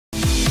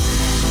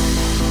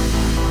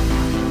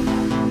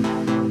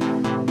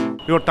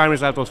Your time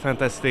result was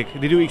fantastic.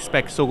 Did you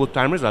expect so good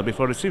time result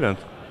before this event?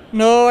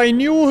 No, I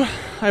knew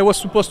I was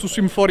supposed to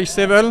swim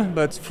 47,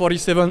 but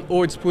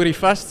 47.0 it's pretty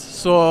fast.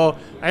 So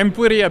I'm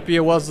pretty happy.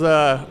 It was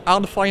a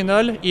hard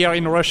final here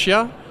in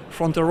Russia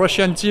from the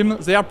Russian team.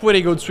 They are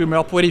pretty good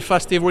swimmer, pretty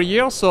fast every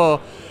year. So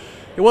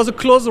it was a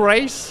close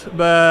race,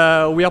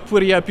 but we are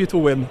pretty happy to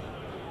win.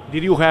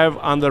 Did you have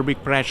under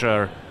big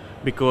pressure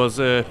because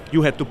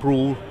you had to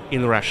prove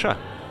in Russia?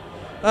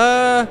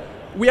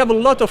 We have a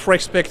lot of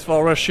respect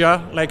for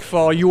Russia, like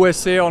for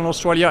USA or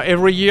Australia.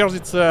 Every year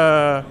it's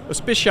a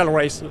special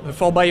race.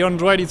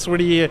 4x100 it's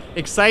really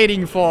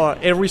exciting for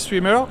every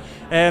swimmer,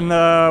 and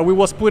we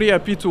was pretty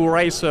happy to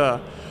race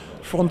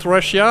from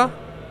Russia,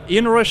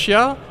 in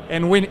Russia,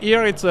 and win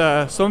here. It's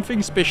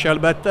something special,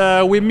 but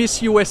we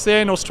miss USA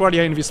and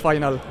Australia in this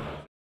final.